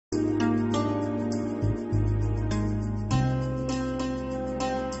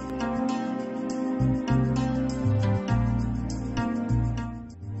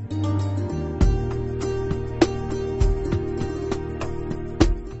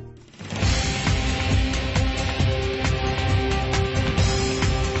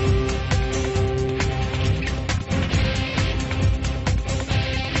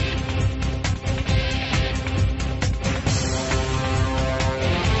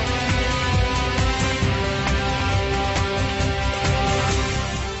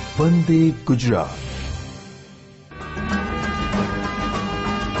Vande Gujarat.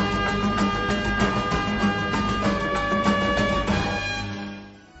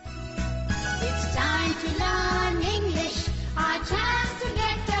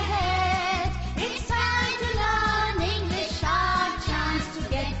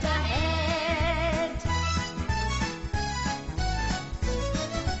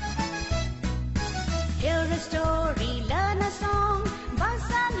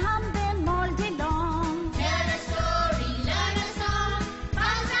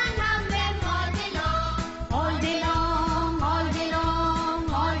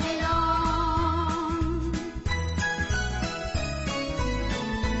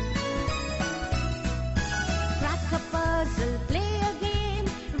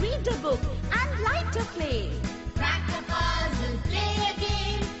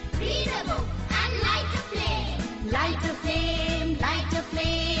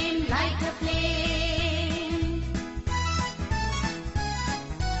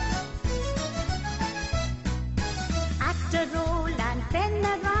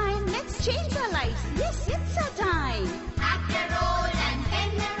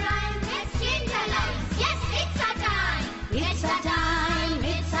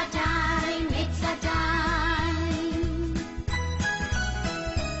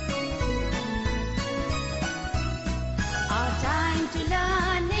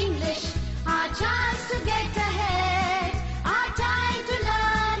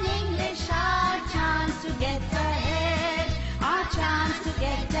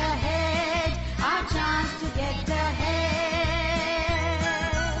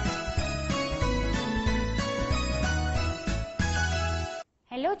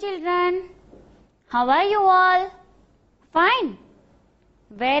 Hello children, how are you all? Fine?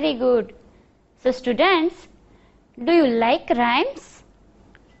 Very good. So students, do you like rhymes?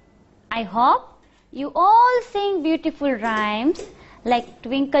 I hope you all sing beautiful rhymes like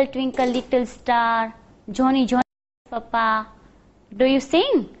Twinkle Twinkle Little Star, Johnny Johnny Papa. Do you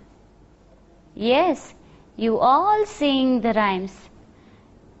sing? Yes, you all sing the rhymes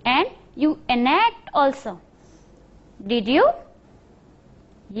and you enact also. Did you?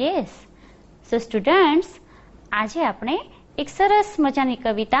 Yes. So students, આજે આપણે એક સરસ મજાની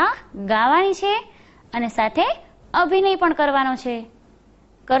કવિતા ગાવાની છે અને સાથે અભિનય પણ કરવાનો છે.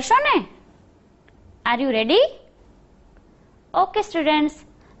 કરશો ને? Are you ready? Okay students,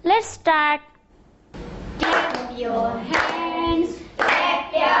 let's start. Clap your hands, clap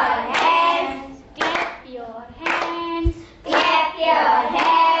your hands, clap your hands, clap your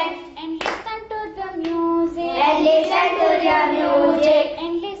hands, and listen to the music, and listen to the music,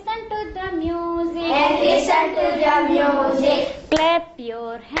 and listen to the music, and listen to the music. Clap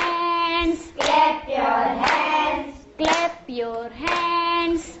your hands, clap your hands, clap your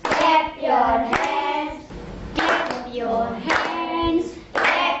hands, clap your hands, clap your hands,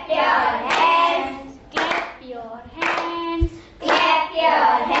 clap your hands, clap your hands, clap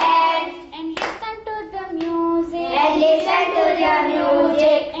your hands, and listen to the music, and listen to the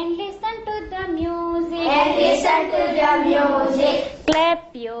music, and listen to the music, and listen to the music. Clap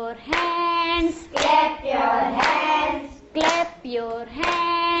your hands, clap your hands, clap your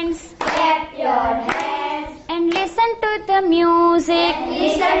hands, clap your hands, and listen to the music, and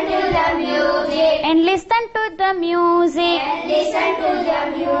listen to the music, and listen to the music, and listen to the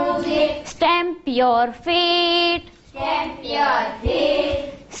music. Stamp your feet, stamp your feet,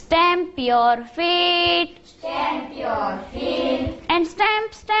 stamp your feet, stamp your feet, and stamp,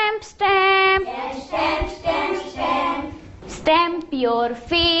 stamp, stamp, and stamp, stamp, stamp. Stamp your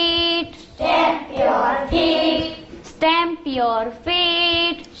feet, stamp your feet, stamp your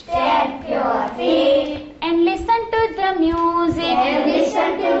feet, stamp your feet, and listen to the music, and listen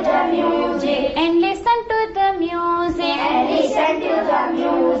to the music, and listen to the music, and listen to the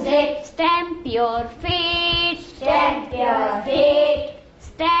music. Stamp your feet, stamp your feet,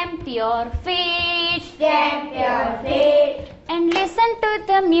 stamp your feet, stamp your feet, and listen to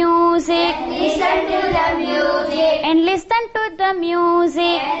the music, and listen to the music, and listen to the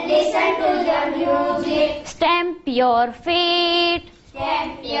music, and listen to the music. Stamp your feet,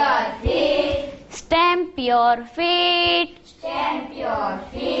 stamp your feet, stamp your feet, stamp your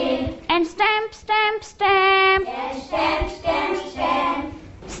feet, and stamp, stamp, stamp, and stamp, stamp, stamp.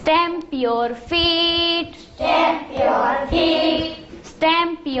 Stamp your feet, stamp your feet,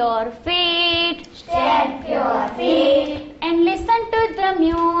 stamp your feet, stamp your feet, and listen to the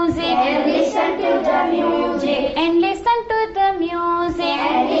music, and listen to the music, and listen to the music,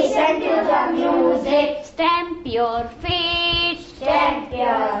 and listen to the music. Stamp your feet, stamp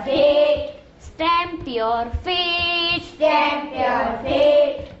your feet, stamp your feet, stamp your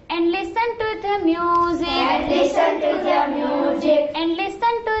feet, and the music. And listen to the music. And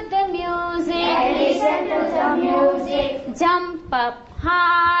listen to the music. And listen to the music. Jump up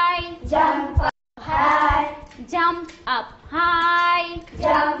high. Jump up high. Jump up high.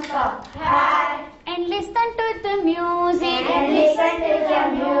 Jump up high. And listen to the music. And listen to the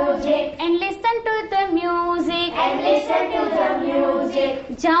music. And listen to the music. And listen to the music.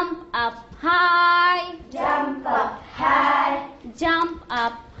 Jump up high. Jump up high. Jump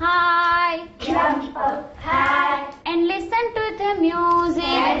up high. Jump up high. And listen to the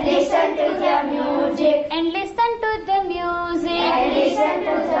music. And listen to the music. And listen to the music. And listen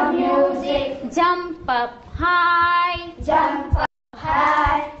to the music. Jump up high. Jump up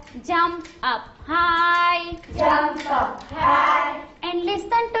high. Jump up high. Jump up high. And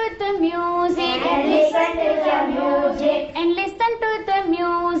listen to the music. And listen to the music. And listen to the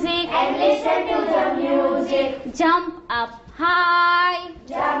music. And listen to the music. Jump up high.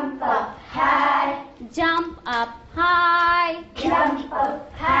 Jump up high. Jump up high. Jump up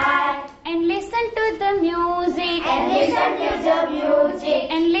high. And listen to the music. And listen to the music.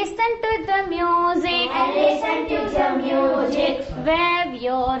 And listen to the music. And listen to the music. Wave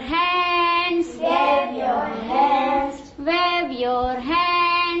your hands. Wave your hands. Wave your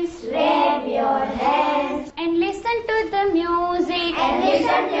hands. Wave your hands. And listen to the music. And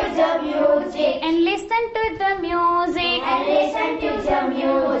listen to the music. And listen to the music. And listen to the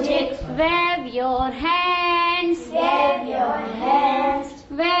music. Wave your hands. Wave your hands.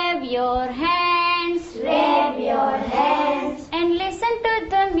 Wave your hands. Wave your hands. And listen to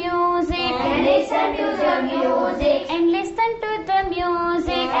the music. And listen to the music. And listen to the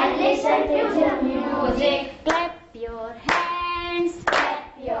music. And listen to the music. Clap your hands. Clap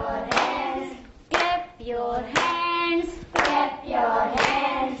your hands. Clap your hands. Clap your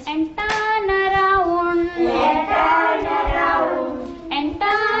hands. And turn around. And turn around. And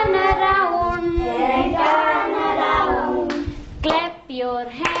turn around. And turn around. Clap your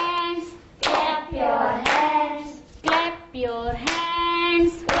hands. Clap your hands. Clap your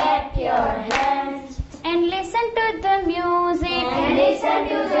hands. Clap your hands. And listen to the music. And listen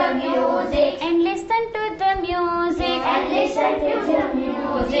to the music. And listen to the music. And listen to the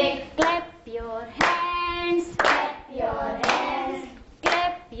music. Clap your hands. Clap your hands.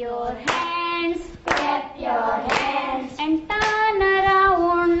 Clap your hands. Clap your hands. And turn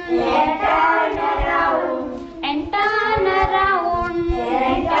around. And turn around. And turn around.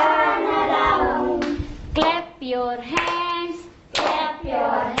 And turn around. Clap your hands. Clap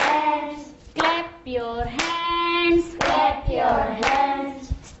your hands. Clap your hands. Clap your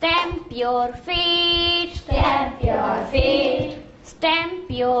hands. Stamp your feet. Stamp your feet. Stamp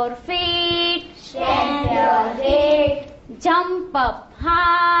your feet. Stamp your feet. Jump up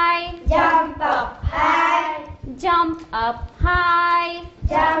high. Jump up high. Jump up high.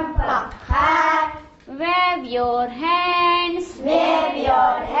 Jump up high. Wave your hands. Wave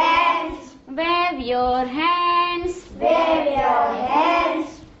your hands. Wave your hands. Wave your hands.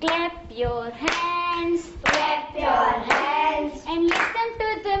 Clap your hands. Clap your hands. And listen to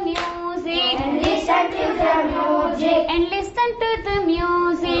the music. And listen to the music. And listen to the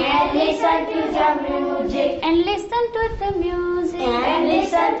music. And listen to the music. And listen to the music. And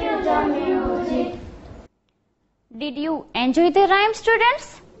listen to the music. Did you enjoy the rhyme, students?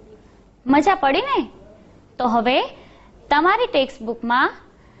 મજા પડી ને? તો હવે તમારી text બુકમાં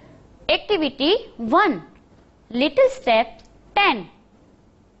activity 1 little step 10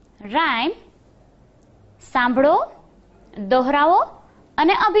 rhyme સાંભળો, દોહરાવો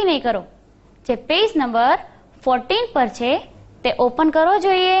અને અભિનય કરો. જે પેજ નંબર 14 પર છે તે ઓપન કરો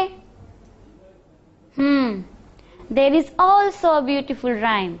જોઈએ. There is also a beautiful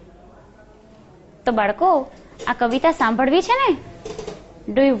rhyme. તો બાળકો આ કવિતા સાંભળવી છે ને?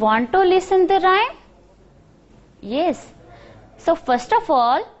 Do you want to listen the rhyme? Yes. So first of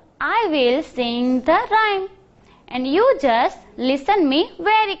all, I will sing the rhyme and you just listen me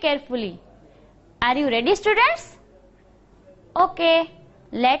very carefully. Are you ready, students? Okay,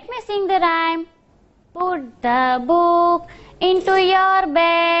 let me sing the rhyme. Put the book into your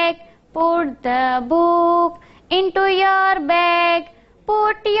bag. Put the book into your bag.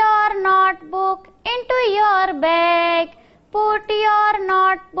 Put your notebook into your bag. Put your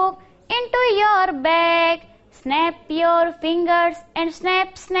notebook into your bag. Snap your fingers and snap,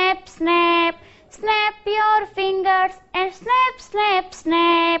 snap, snap. Snap your fingers and snap, snap,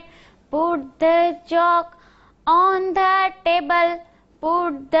 snap. Put the chalk on the table.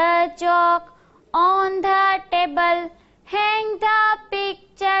 Put the chalk on the table. Hang the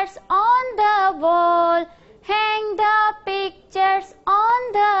pictures on the wall. Hang the pictures on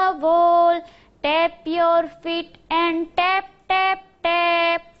the wall. Tap your feet and tap, tap,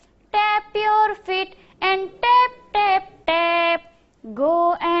 tap. Tap your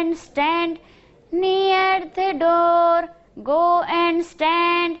Go and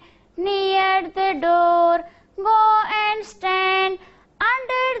stand near the door. Go and stand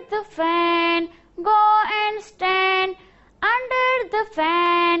under the fan. Go and stand under the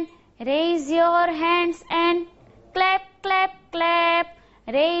fan. Raise your hands and clap, clap, clap.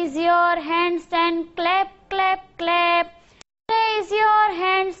 Raise your hands and clap, clap, clap. Raise your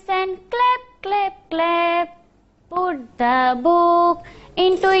hands and clap, clap, clap. Put the book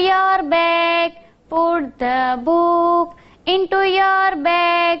into your bag. Put the book into your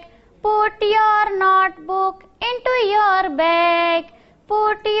bag. Put your notebook into your bag.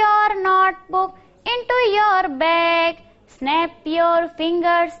 Put your notebook into your bag. Snap your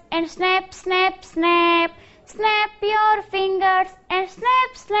fingers and snap, snap, snap. Snap your fingers and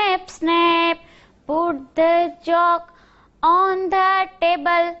snap, snap, snap. Put the chalk on the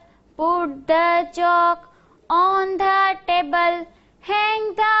table. Put the chalk on the table. Hang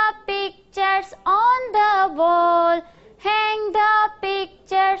the pictures on the wall. Hang the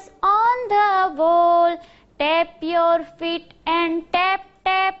pictures on the wall. Tap your feet and tap,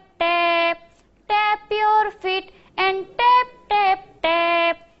 tap, tap. Tap your feet and tap, tap,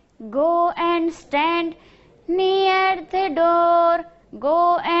 tap. Go and stand near the door. Go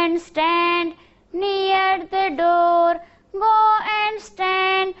and stand near the door. Go and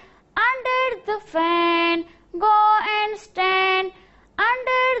stand under the fan. Go and stand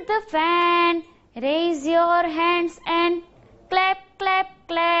under the fan. Raise your hands and clap, clap,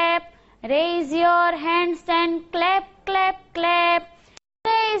 clap. Raise your hands and clap, clap, clap.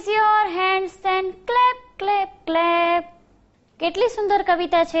 Raise your hands and clap, clap, clap. કેટલી સુંદર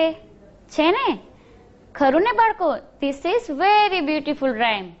કવિતા છે ને? ખરું ને બાળકો? This is very beautiful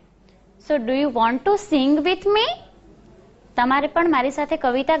rhyme. So do you want to sing with me? તમારે પણ મારી સાથે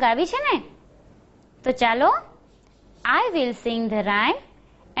કવિતા ગાવી છે ને? તો ચાલો, I will sing the rhyme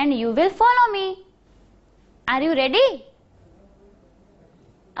and you will follow me. Are you ready?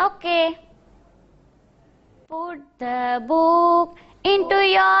 Okay. Put the book into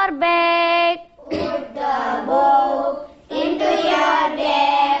your bag. Put the book into your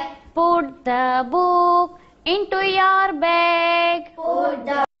bag. Put the book into your bag. Put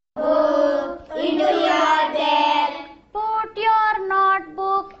the book into your bag. Put your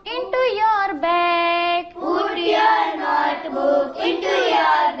notebook into your bag. Put your notebook into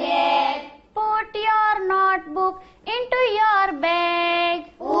your bag. Put your notebook into your bag.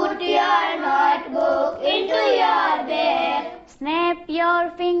 Put your notebook into your bag. Snap your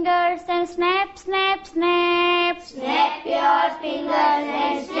fingers and snap, snap, snap. Snap your fingers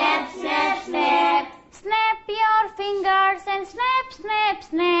and snap, snap, snap. Snap your fingers and snap, snap,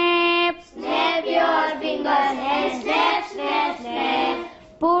 snap. Snap your fingers and snap, snap, snap.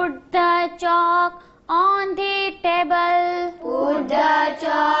 Put the chalk on the table. Put the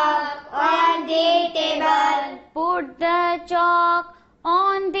chalk on the table. Put the chalk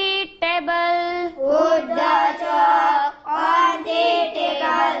on the table. Put the chalk on the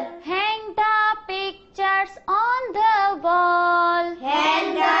table. Hang the pictures on the wall. Hang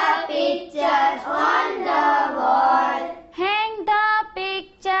the pictures on the wall. Hang the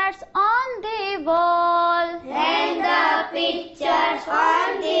pictures on the wall. Hang the pictures on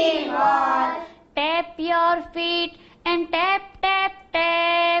the wall. Tap your feet and tap, tap,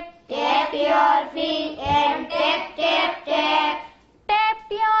 tap. Tap your feet and tap, tap, tap. Tap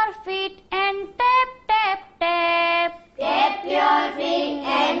your feet and tap, tap, tap. Tap your feet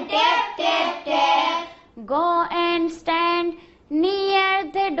and tap, tap, tap. Go and stand near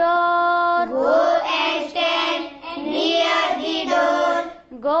the door. Go and stand near the door.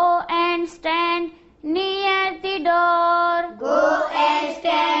 Go and stand near the door. Go and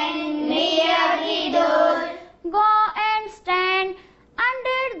stand near the door. Go and stand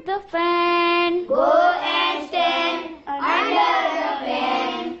under the fan. Go and stand under the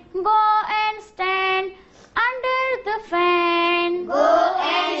fan. Go and stand under the fan. Go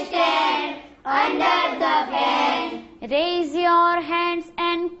and stand under the fan. Raise your hands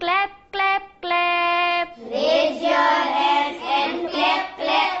and clap, clap, clap. Raise your hands and clap,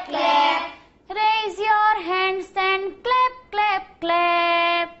 clap, clap. Raise your hands and clap, clap,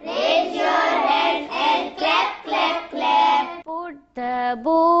 clap. Raise your hands and clap, clap, clap. Put the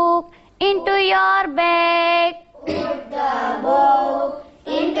book into your bag. Put the book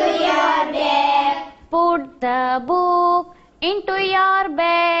into your bag. Put the book into your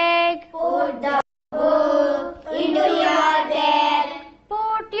bag. Put the book into your bag.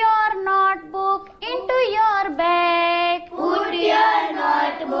 Put your notebook into your bag. Put your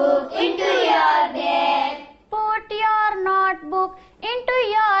notebook into your bag. Put your notebook into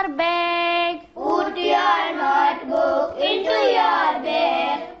your bag. Put your notebook into your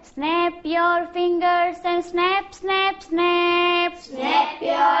bag. Snap your fingers and snap, snap, snap. Snap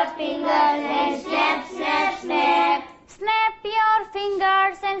your fingers and snap, snap, snap. Snap your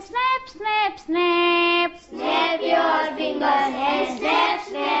fingers and snap, snap, snap. Snap your fingers and snap,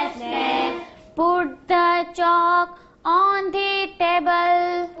 snap, snap. Put the chalk on the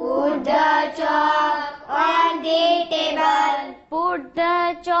table. Put the chalk on the table. Put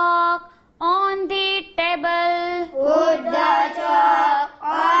the chalk on the table. Put the chalk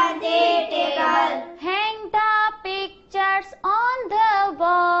on the table. Hang the pictures on the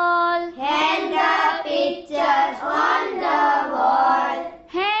wall. Hang the pictures on the wall.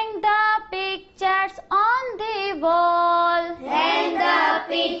 Hang the pictures on the wall. Hang the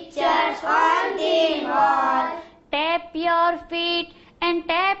pictures on the wall. Tap your feet and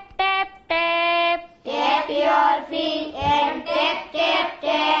tap, tap, tap. Tap your feet and tap, tap,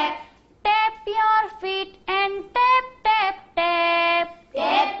 tap. Tap your feet and tap, tap, tap.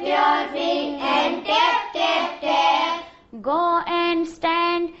 Tap your feet and tap, tap, tap. Go and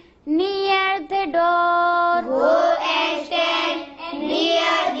stand near the door. Go and stand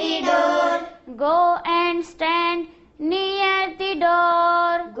near the door. Go and stand near the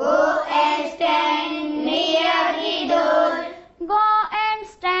door. Go and stand near the door. Go and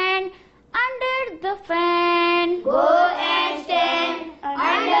stand under the fan. Go and stand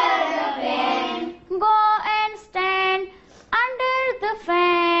under the fan. Go and stand under the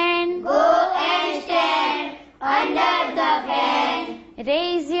fan. Go and stand under the fan.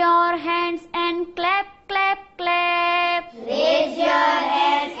 Raise your hands and clap, clap, clap. Raise your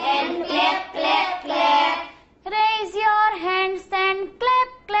hands and clap, clap, clap. Raise your hands and clap,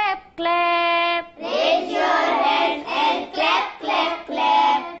 clap, clap. Raise your hands and clap, clap,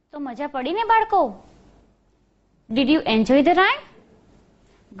 clap. તો મજા પડી ને બાળકો? Did you enjoy the rhyme?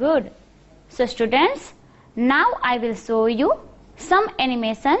 Good. So students, now I will show you some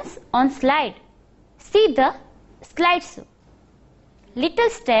animations on slide. See the slide show. Little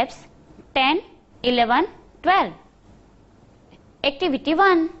steps 10, 11, 12. Activity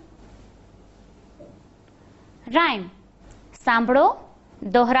 1. Rhyme. સાંભળો,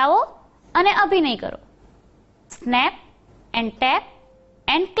 દોહરાવો અને અભિનય કરો. Snap and tap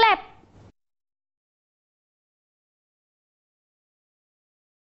and clap.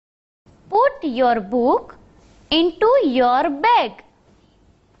 Put your book into your bag.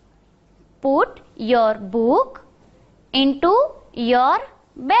 Put your book into your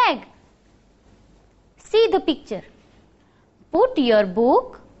bag. See the picture. Put your book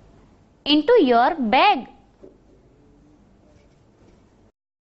into your bag.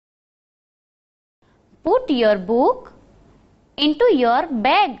 Put your book into your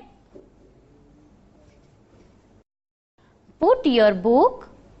bag. Put your book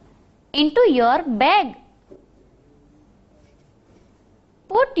into your bag.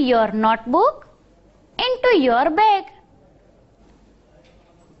 Put your notebook into your bag.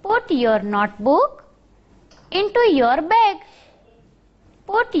 Put your notebook into your bag.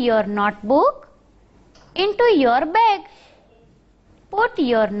 Put your notebook into your bag. Put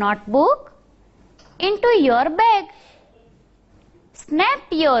your notebook into your bag. Snap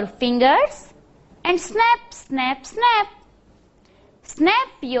your fingers and snap, snap, snap.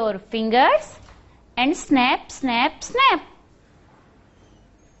 Snap your fingers and snap, snap, snap.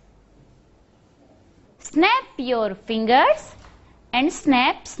 Snap your fingers and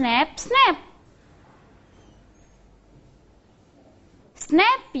snap, snap, snap.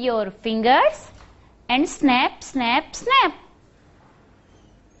 Snap your fingers and snap, snap, snap.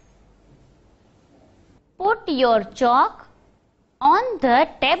 Put your chalk on the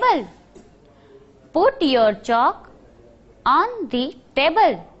table. Put your chalk on the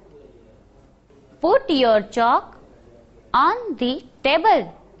table. Put your chalk on the table.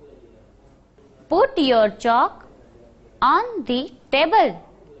 Put your chalk on the table.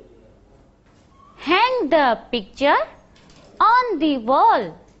 Hang the picture on the wall.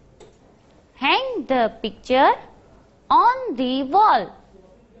 Hang the picture on the wall.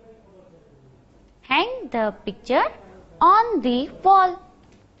 Hang the picture on the wall.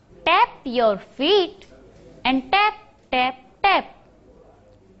 Tap your feet and tap, tap, tap.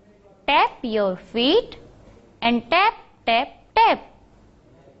 Tap your feet and tap, tap, tap.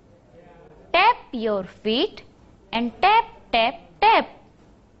 Tap your feet and tap, tap, tap.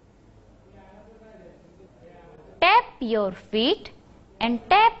 Tap your feet and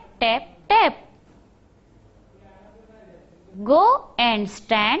tap, tap, tap. Go and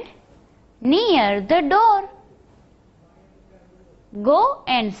stand near the door. Go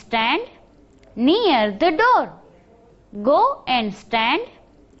and stand near the door. Go and stand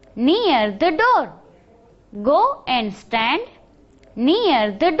near the door. Go and stand near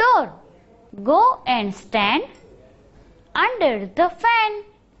the door. Go and stand under the fan.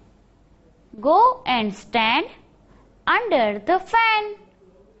 Go and stand under the fan.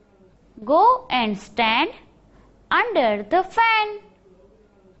 Go and stand under the fan.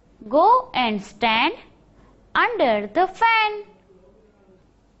 Go and stand under the fan.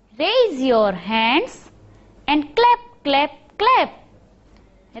 Raise your hands and clap, clap, clap.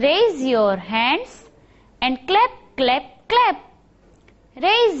 Raise your hands and clap, clap, clap.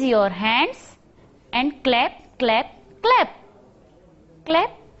 Raise your hands and clap, clap, clap.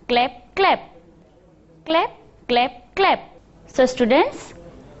 Clap, clap, clap. Clap, clap, clap. So students,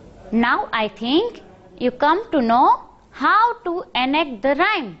 now I think you come to know how to enact the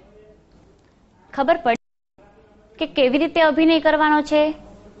rhyme. ખબર પડી કે કેવી રીતે અભિનય કરવાનો છે?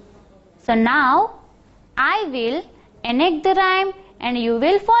 So now I will enact the rhyme and you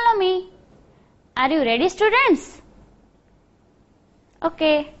will follow me. Are you ready, students?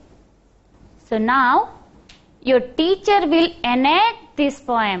 Okay. So now your teacher will enact this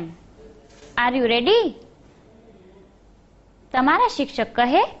poem. Are you ready? તમારા શિક્ષક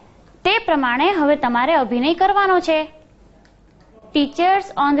કહે તે પ્રમાણે હવે તમારે અભિનય કરવાનો છે. Teachers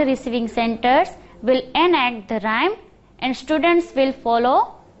on the receiving centers will enact the rhyme and students will follow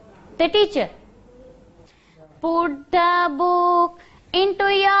the teacher. Put the book into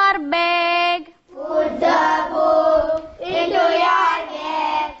your bag. Put the book into your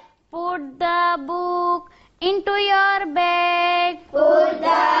bag. Put the book into your bag. Put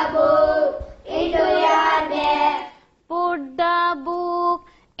the book into your bag. Put the book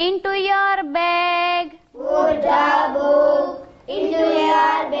into your bag. Put the book into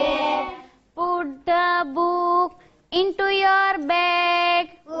your bag. Put the book into your bag.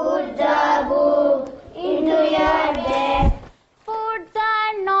 Put the book into your bag. Put the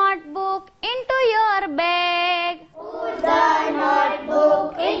notebook into your bag. Put the notebook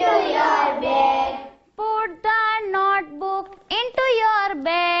into your bag. Put the notebook into your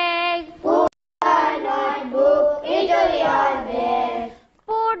bag. Put the notebook into your bag.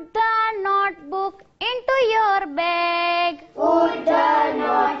 Put the notebook into your bag. Put the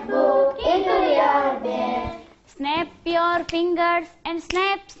notebook into your bag. Snap your fingers and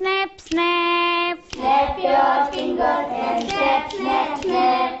snap, snap, snap. Snap your fingers and snap, snap,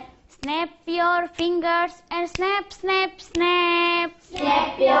 snap. Snap your fingers and snap, snap, snap.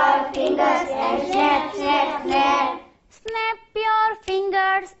 Snap your fingers and snap, snap, snap. Snap your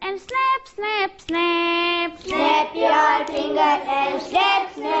fingers and snap, snap, snap. Snap your fingers and snap,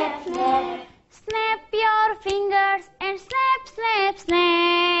 snap, snap. Snap your fingers and snap, snap,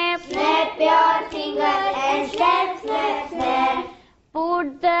 snap. Snap your fingers and snap, snap, snap.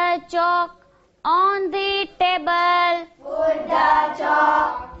 Put the chalk on the table. Put the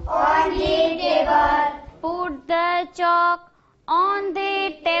chalk on the table. Put the chalk on the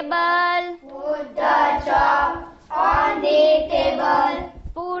table. Put the chalk on the table.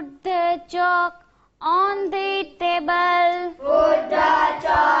 Put the chalk on the table. Put the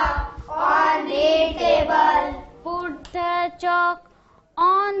chalk on the table. Put the chalk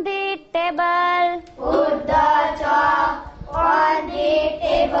on the table. Put the chalk on the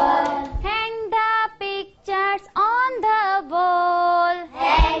table. Hang the pictures on the wall.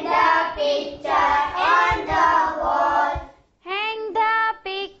 Hang the picture on the wall. Hang the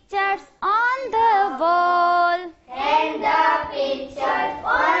pictures on the wall. Hang the pictures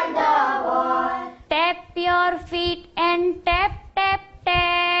on the wall. Tap your feet and tap, tap,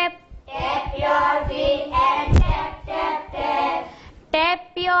 tap. Tap your feet and tap, tap, tap. Tap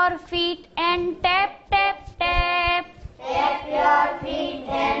your feet and tap, tap, tap. Tap your feet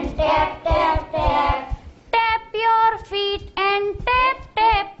and tap, tap, tap. Tap your feet and tap,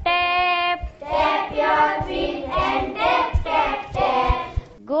 tap, tap. Tap your feet and tap, tap, tap.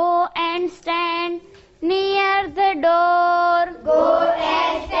 Go and stand near the door. Go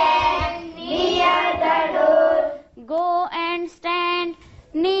and stand near the door. Go and stand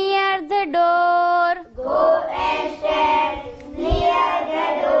near the door. Go and stand near the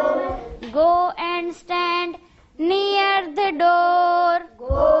door. Go and stand near the door.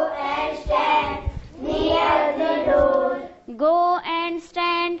 Go and stand near the door. Go and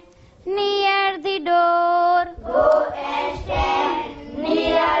stand near the door. Go and stand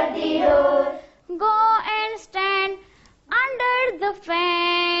near the door. Go and stand under the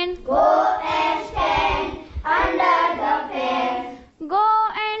fan. Go and stand under the fan. Go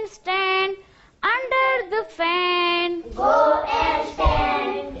and stand under the fan. Go and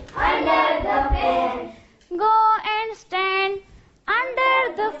stand under the fan. Go and stand under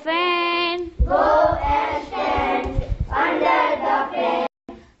the fan. Go and stand under the fan.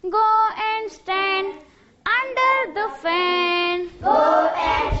 Go and stand under the fan. Go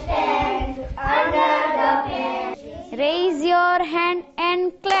and stand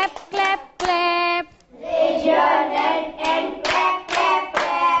clap, clap, clap. Raise your hand and clap, clap,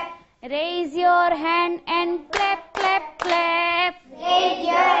 clap. Raise your hand and clap, clap, clap. Raise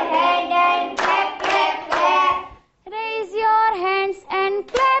your hand and clap, clap, clap. Raise your hands and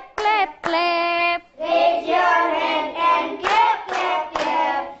clap, clap, clap. Raise your hand and clap, clap,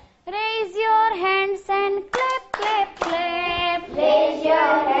 clap. Raise your hands and clap, clap, clap. Raise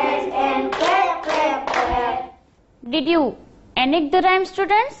your hands and clap, clap, clap. Did you enact the rhyme,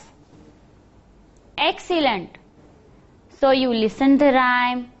 students? Excellent. So you listened the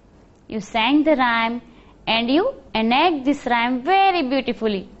rhyme, you sang the rhyme, and you enact this rhyme very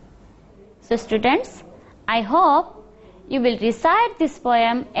beautifully. So students, I hope you will recite this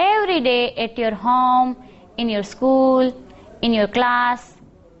poem every day at your home, in your school, in your class.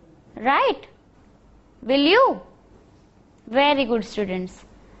 Right? Will you? Very good students.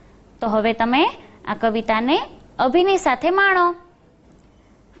 તો હવે તમે આ કવિતાને અભિનય સાથે માણો.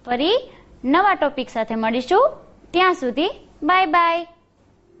 ફરી નવા topic સાથે મળીશું. ત્યાં સુધી બાય બાય.